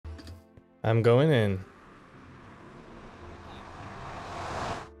I'm going in.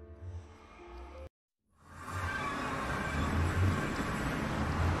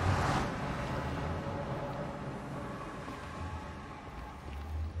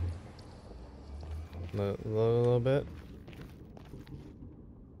 A little bit.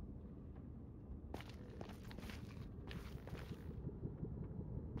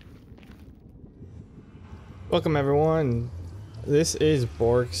 Welcome everyone. This is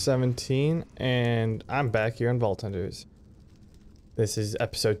Borg17 and I'm back here on Vault Hunters. This is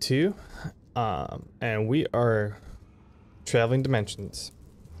episode 2 and we are traveling dimensions.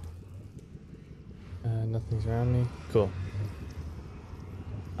 Nothing's around me. Cool.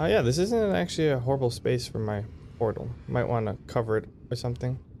 Yeah, this isn't actually a horrible space for my portal. Might want to cover it or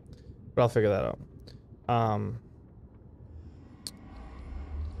something, but I'll figure that out.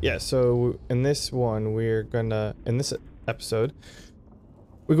 Yeah, so in this one, in this episode,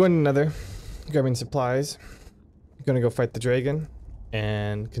 we're going to Nether, grabbing supplies, gonna go fight the dragon,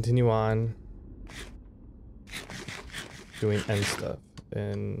 and continue on doing end stuff.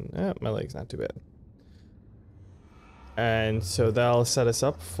 And my leg's not too bad. And so that'll set us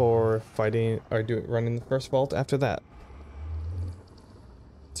up for fighting, or running the first vault after that.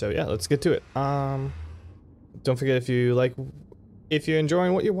 So yeah, let's get to it. Don't forget, if you're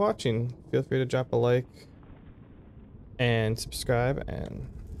enjoying what you're watching, feel free to drop a like and subscribe, and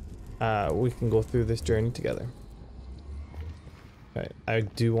we can go through this journey together. Alright, I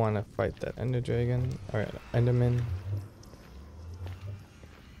do want to fight that Ender Dragon, or Enderman.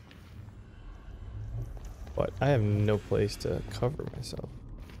 But I have no place to cover myself.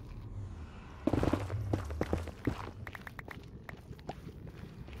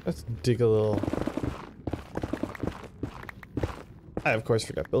 Let's dig a little. I of course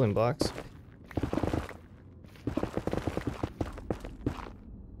forgot building blocks.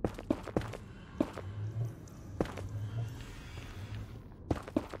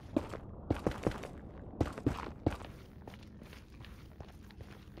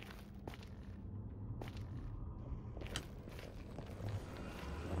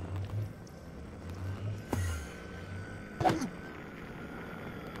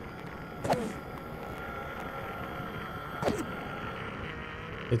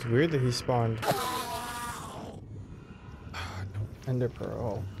 It's weird that he spawned. No Ender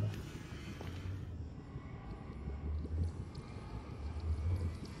Pearl.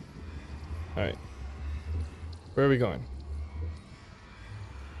 Alright. Where are we going?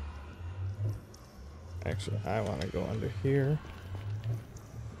 Actually, I want to go under here.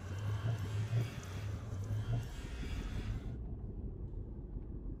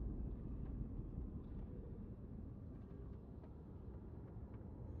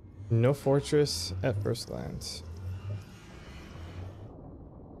 No fortress at first glance.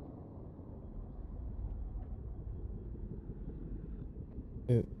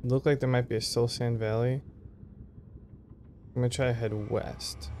 It looked like there might be a Soul Sand Valley. I'm gonna try to head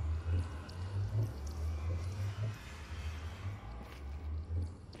west.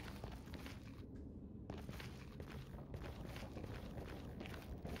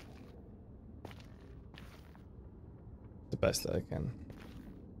 The best that I can.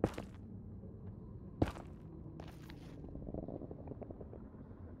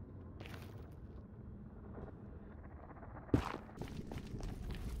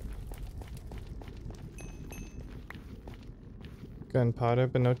 Gunpowder,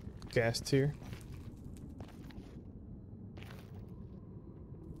 but no ghast here.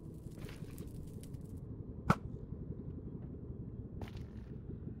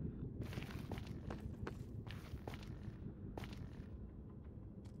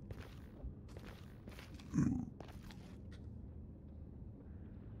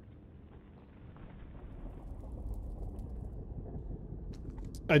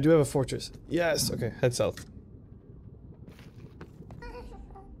 I do have a fortress. Yes, okay, head south.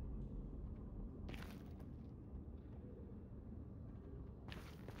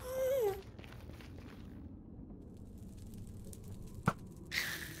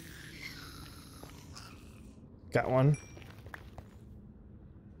 Got one.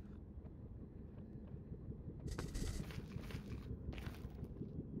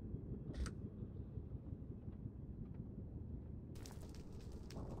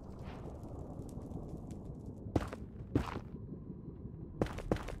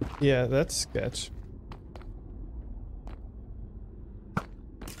 Yeah, that's sketch.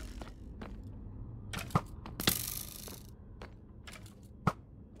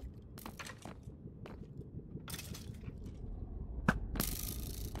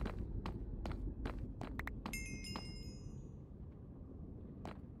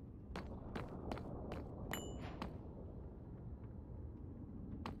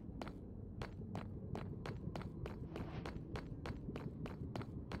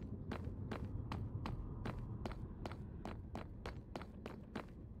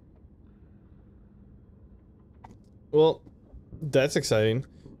 Well, that's exciting.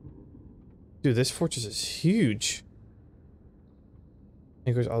 Dude, this fortress is huge.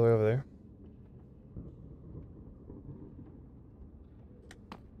 It goes all the way over there.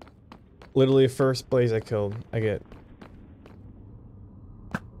 Literally, first blaze I killed, I get.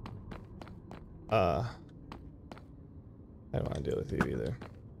 I don't want to deal with you either.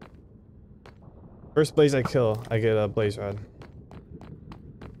 First blaze I kill, I get a blaze rod.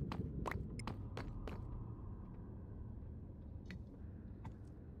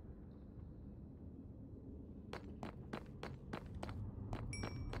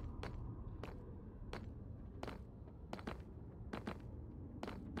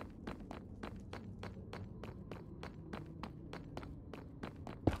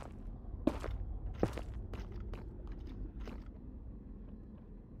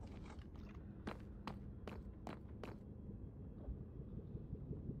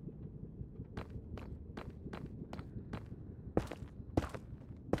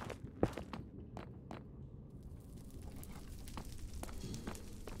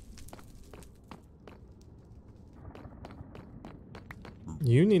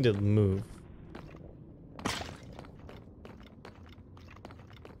 You need to move.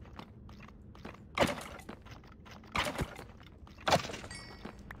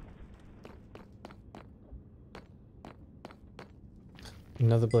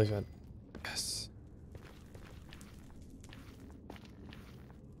 Another blaze rod. Yes.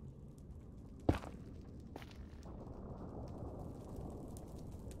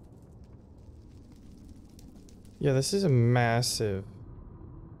 Yeah, this is a massive.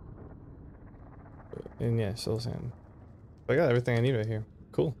 And yeah, soul sand. I got everything I need right here.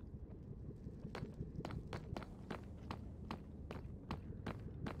 Cool.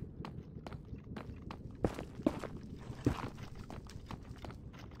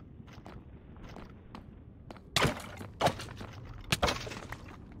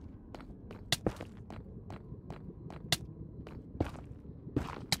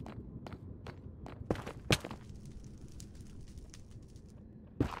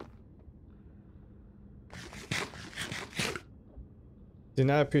 Did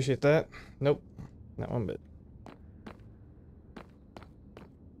not appreciate that. Nope. Not one bit.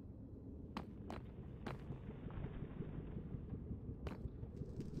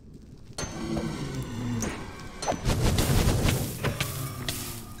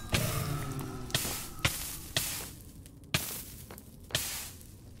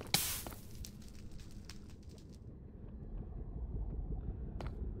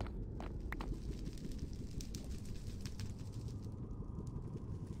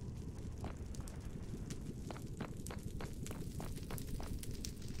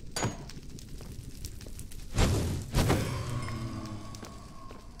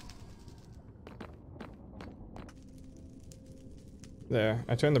 There.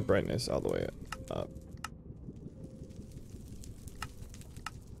 I turned the brightness all the way up.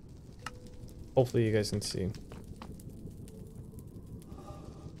 Hopefully you guys can see.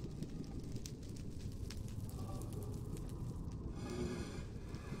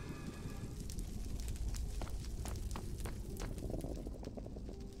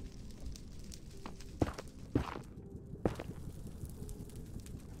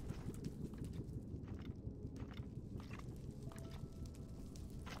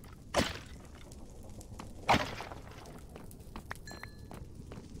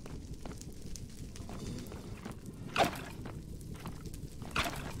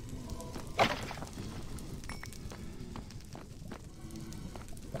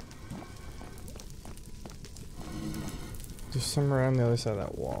 There's somewhere on the other side of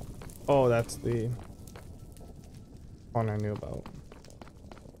that wall. Oh, that's the one I knew about.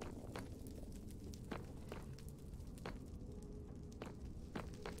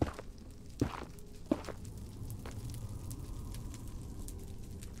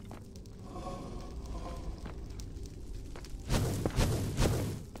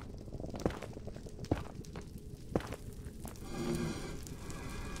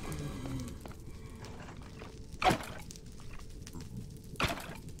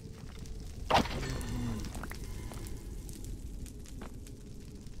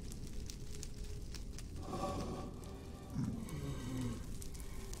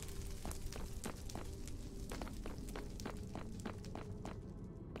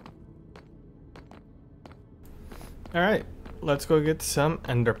 Alright, let's go get some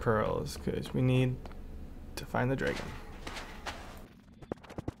ender pearls, because we need to find the dragon.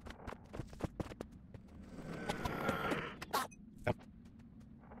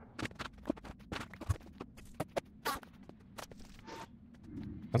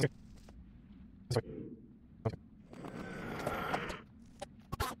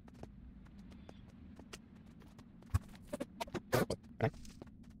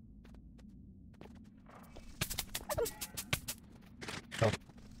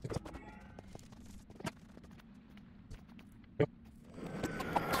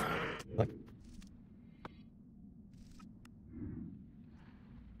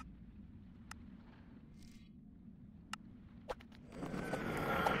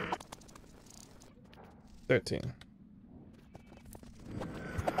 13.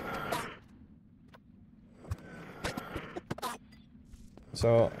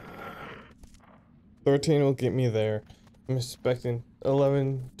 So 13 will get me there. I'm expecting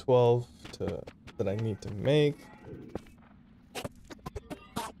 11, 12 that I need to make.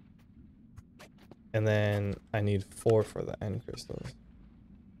 And then I need 4 for the end crystals.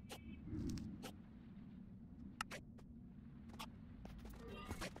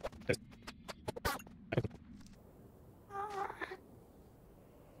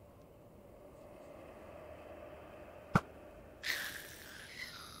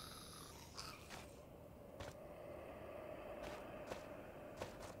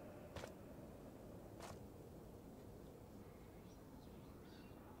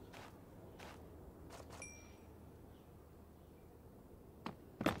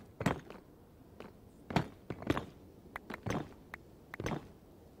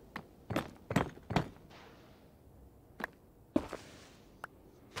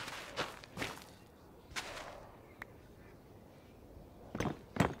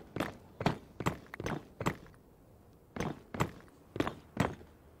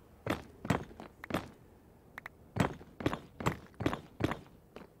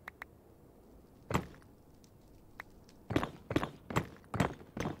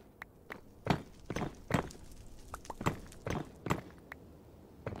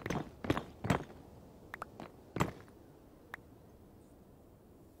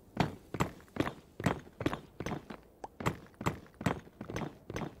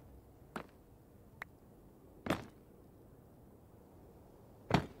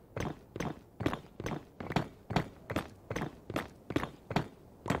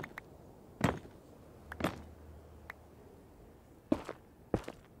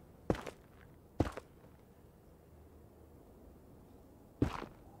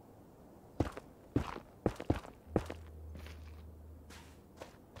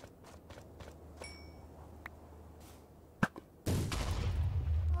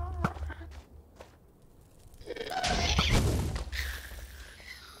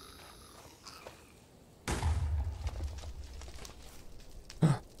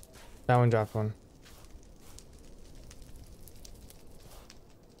 That one dropped one.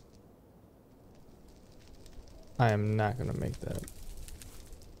 I am not gonna make that.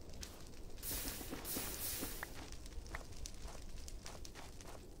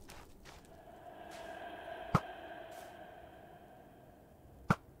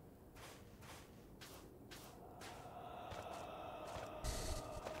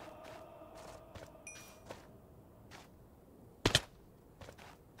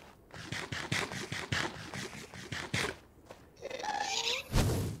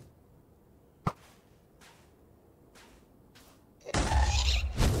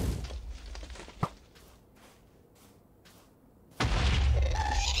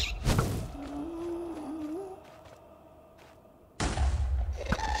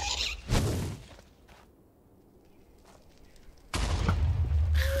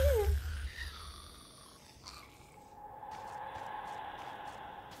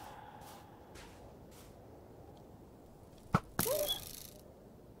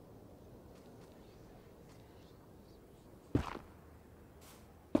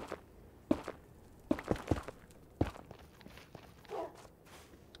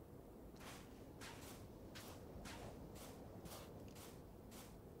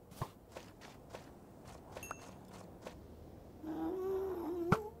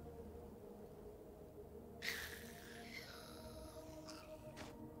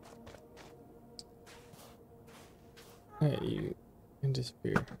 Hey, you can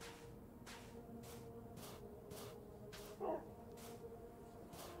disappear.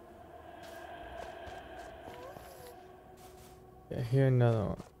 Yeah, here another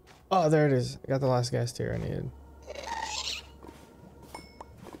one. Oh, there it is. I got the last ghast tier I needed.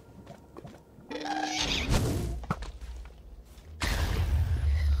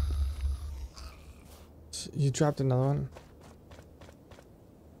 You dropped another one?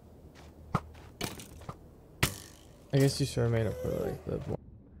 I guess you sort of made up for like the one.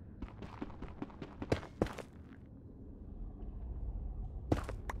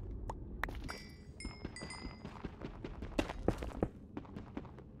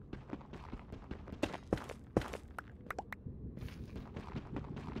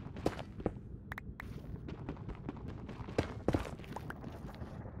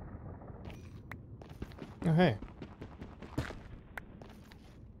 Oh, hey.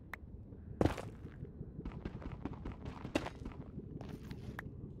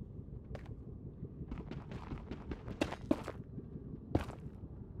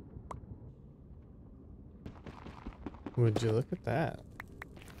 Would you look at that?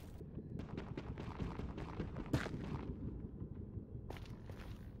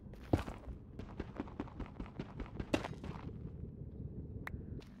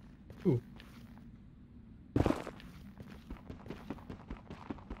 Ooh.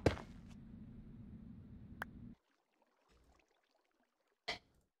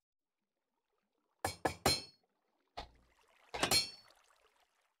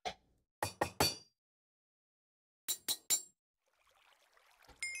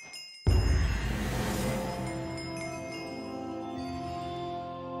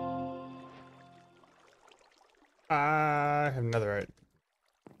 I have netherite.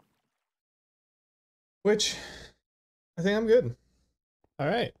 Which, I think I'm good.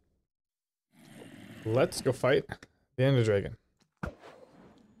 Alright. Let's go fight the Ender Dragon.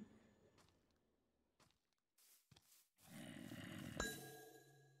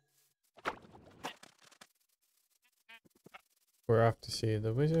 We're off to see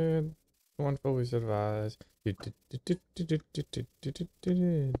the wizard. The wonderful wizard of Oz.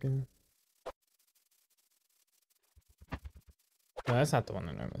 No, that's not the one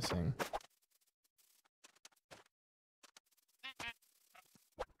that I'm missing.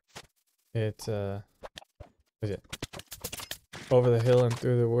 It's, what is it? Over the hill and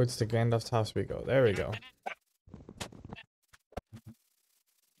through the woods to Gandalf's house we go. There we go.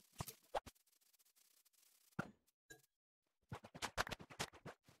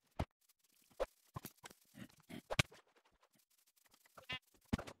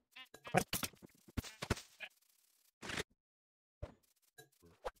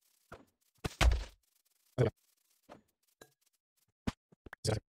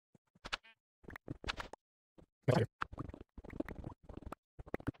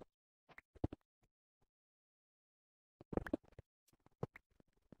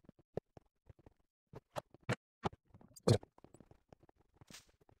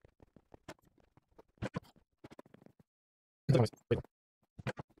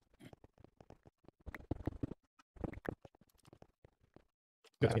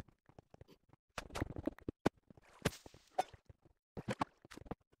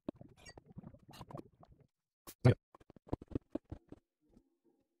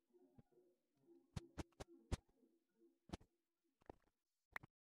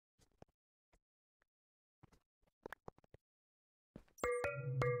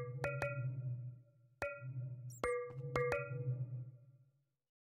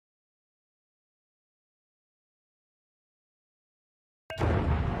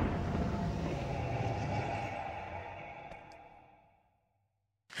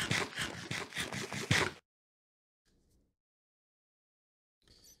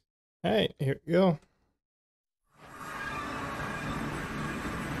 Hey, here we go.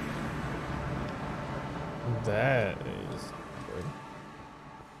 That is good.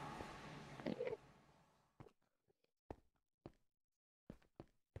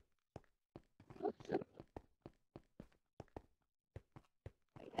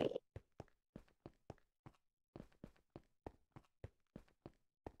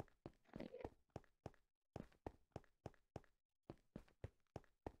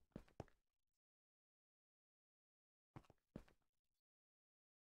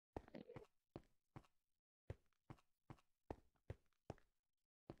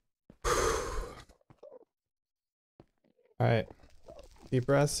 All right, deep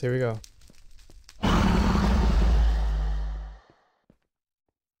breaths. Here we go.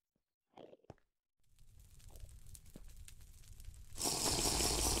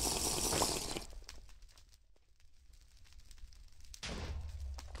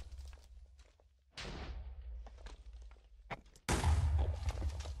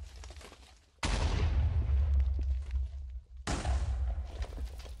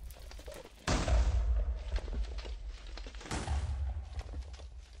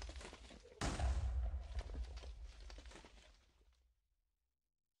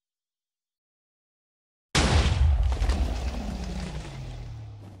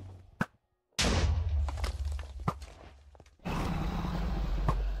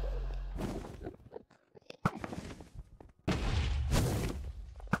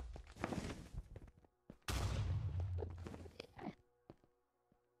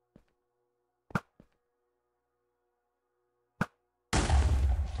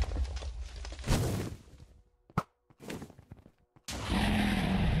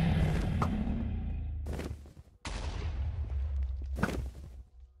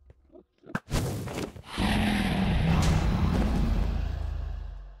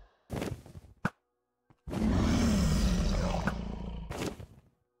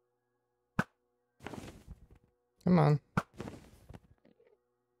 Come on.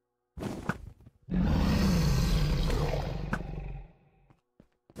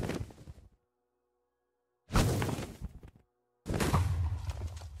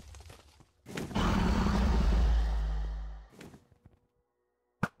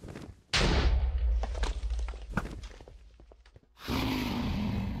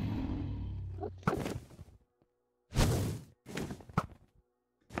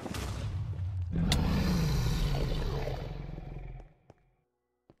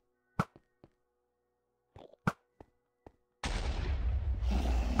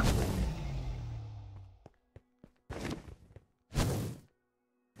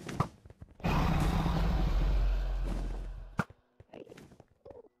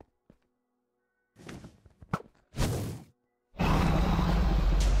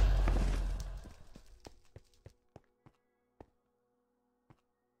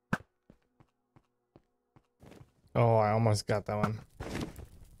 Oh, I almost got that one.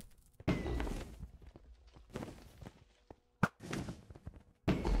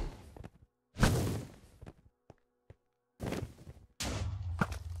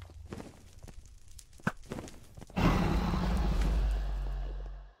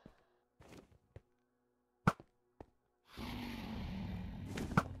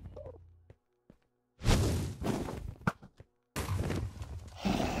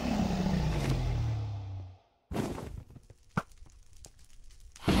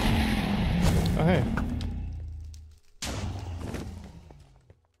 Oh, hey.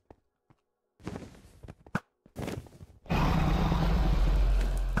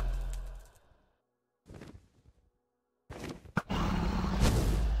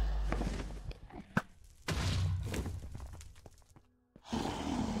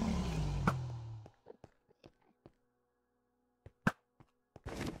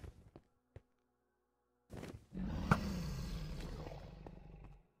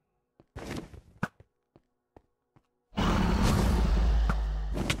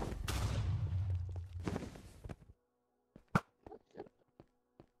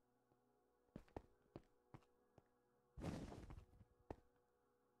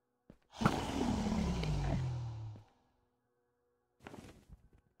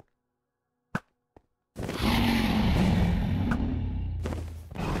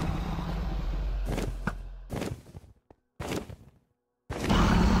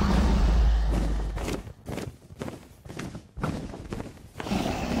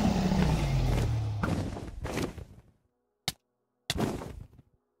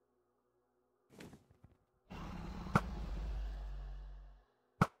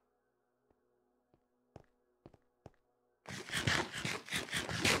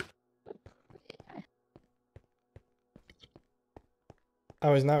 I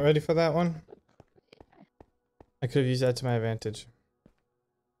was not ready for that one. I could have used that to my advantage.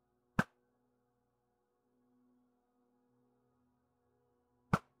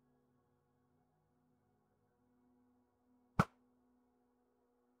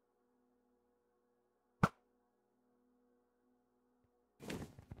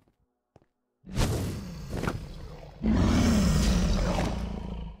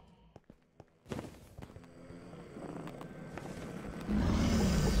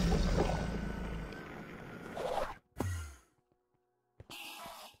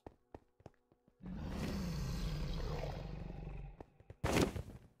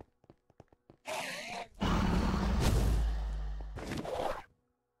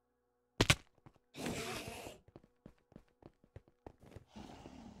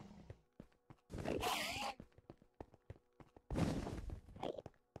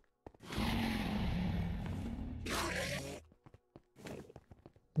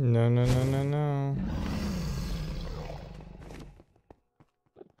 No, no, no, no, no.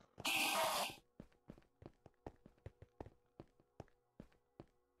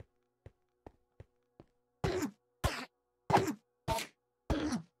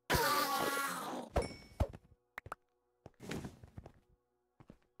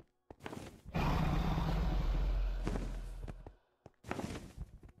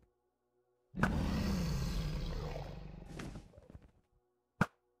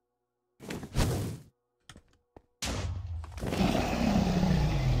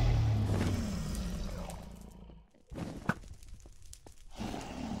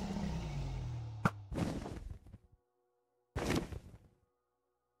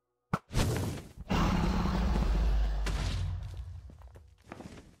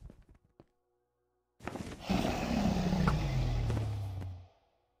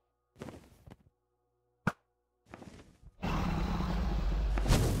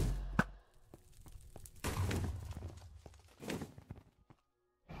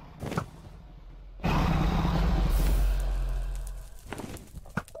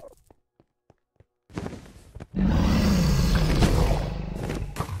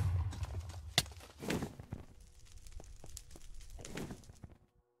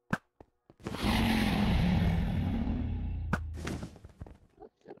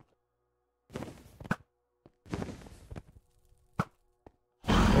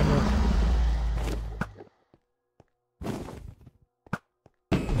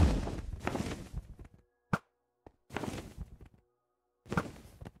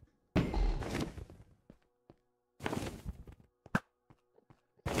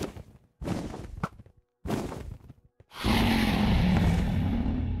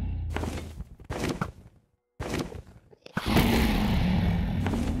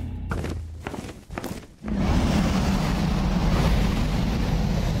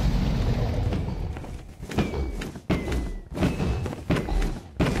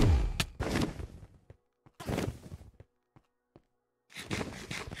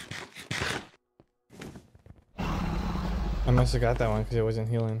 must have got that one because it wasn't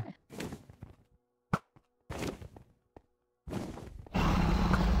healing.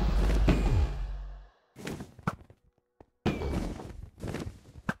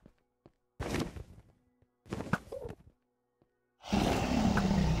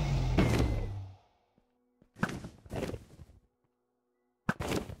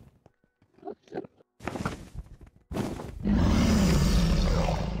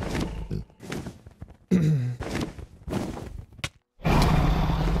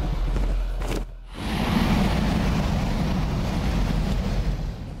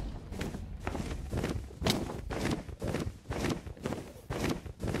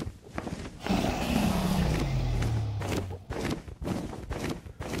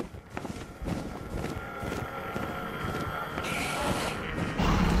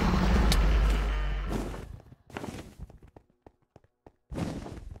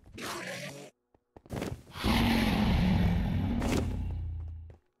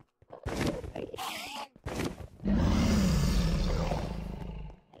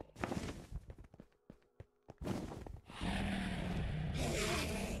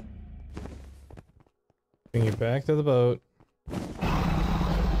 Bring you back to the boat.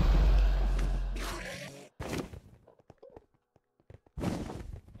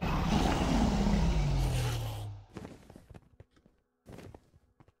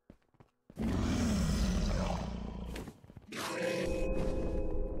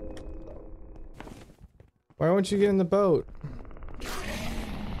 Why won't you get in the boat?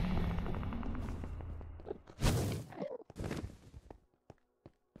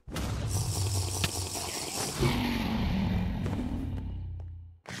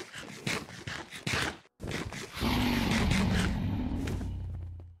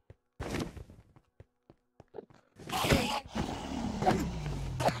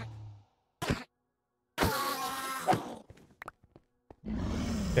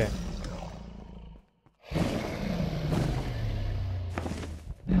 Okay.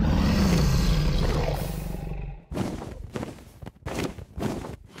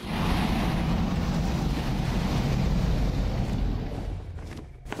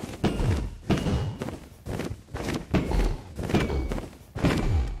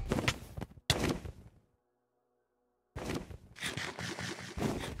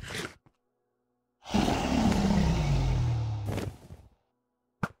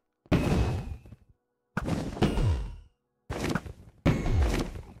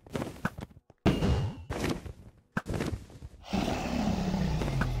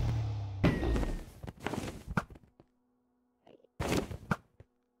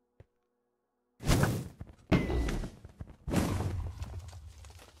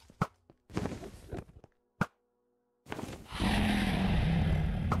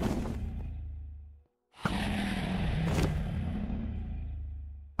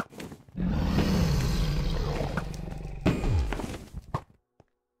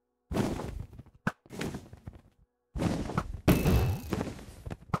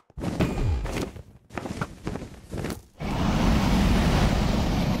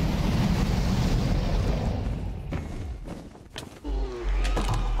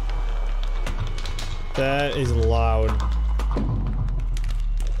 That is loud.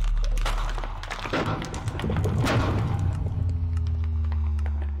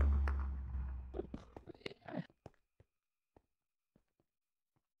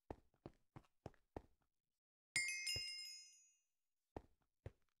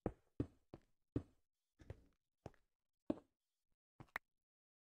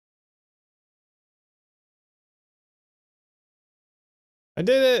 I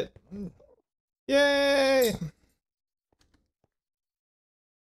did it! Yay!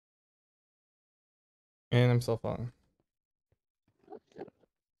 And I'm still falling.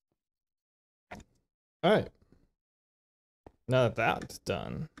 Alright. Now that that's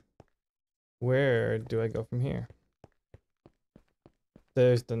done, where do I go from here?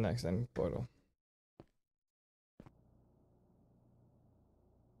 There's the next end portal.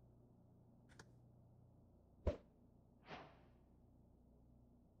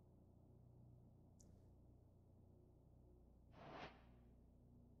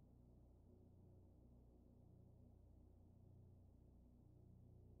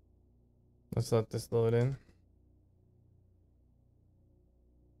 Let's let this load in.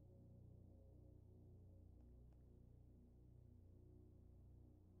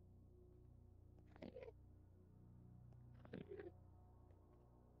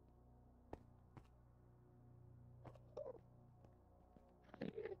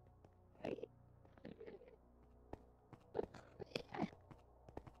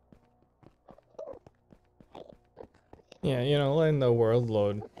 Yeah, you know, letting the world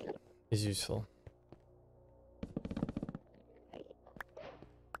load is useful.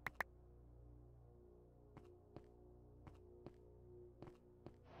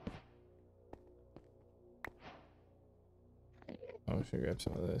 Oh, I should grab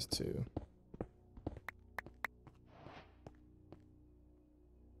some of this too.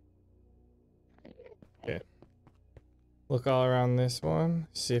 Okay. Look all around this one.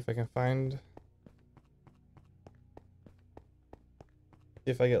 See if I can find. See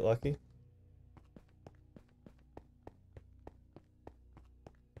if I get lucky.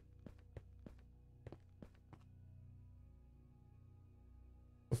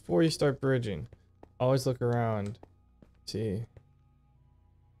 Before you start bridging, always look around. See.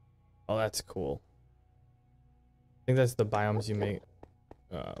 Oh, that's cool. I think that's the biomes you may,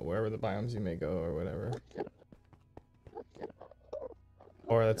 wherever the biomes you may go or whatever.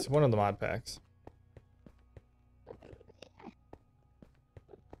 Or that's one of the mod packs.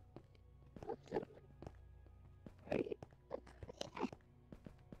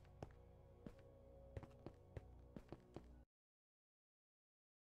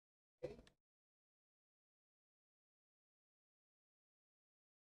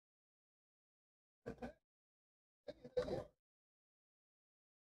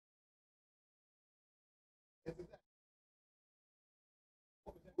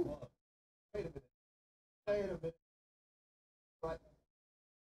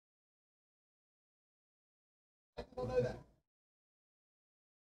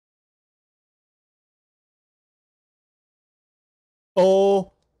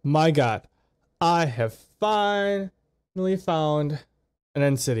 Oh my god. I have finally found an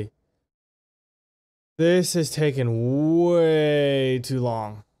end city. This has taken way too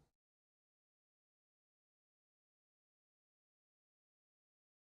long.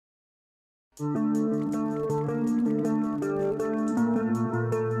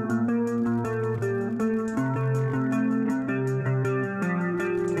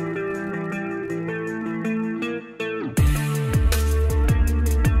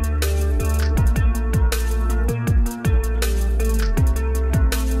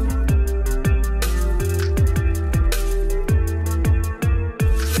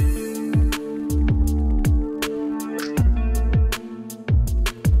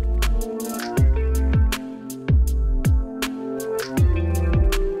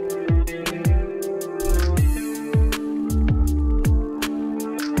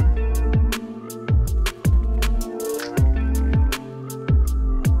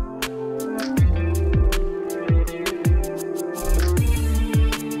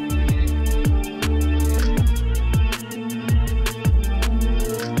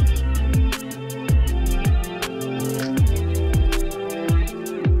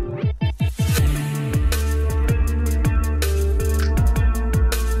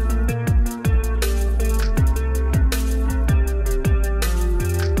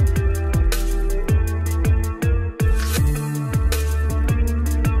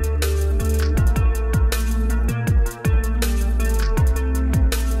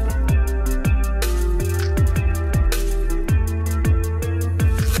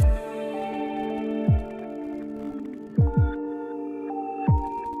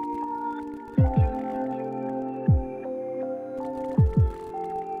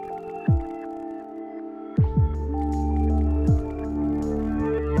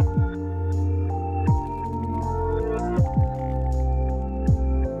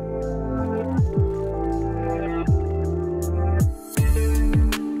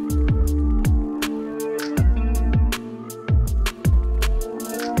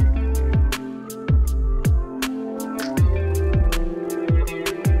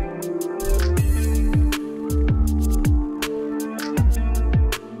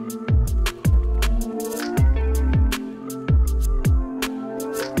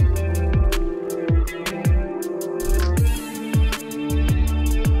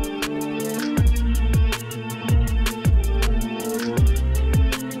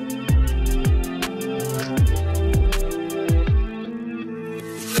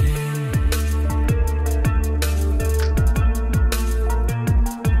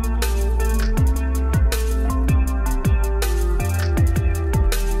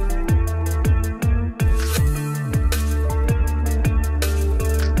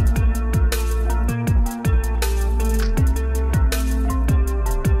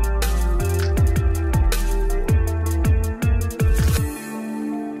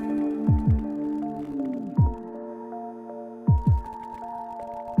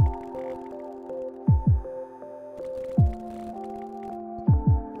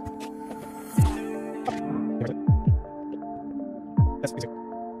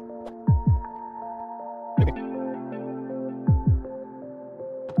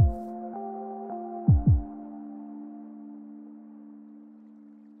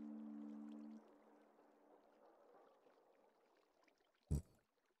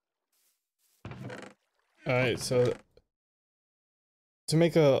 Alright, so to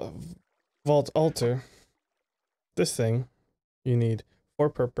make a vault altar, this thing, you need 4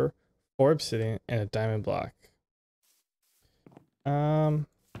 purple, 4 obsidian, and a diamond block. And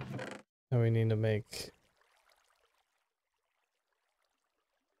we need to make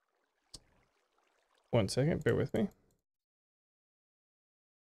 1 second, bear with me.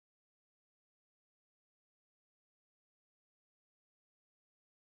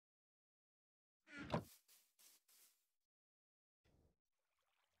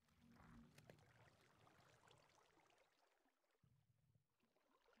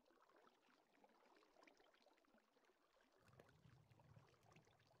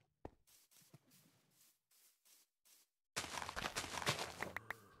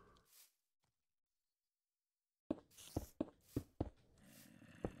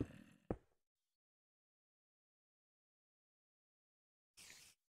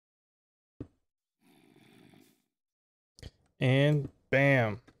 And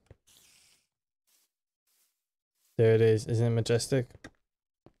bam. There it is. Isn't it majestic?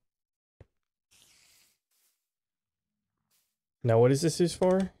 Now, what is this used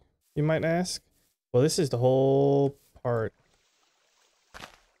for, you might ask? Well, this is the whole part,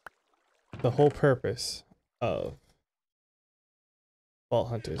 the whole purpose of Vault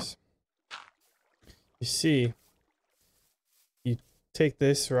Hunters. You see, you take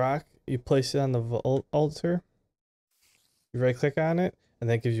this rock, you place it on the vault altar, you right click on it, and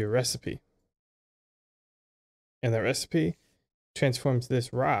that gives you a recipe. And that recipe transforms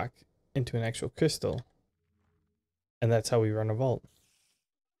this rock into an actual crystal. And that's how we run a vault.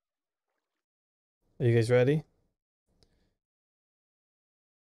 Are you guys ready?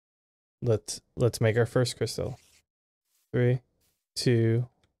 Let's make our first crystal. 3, 2,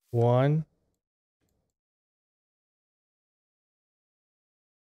 1.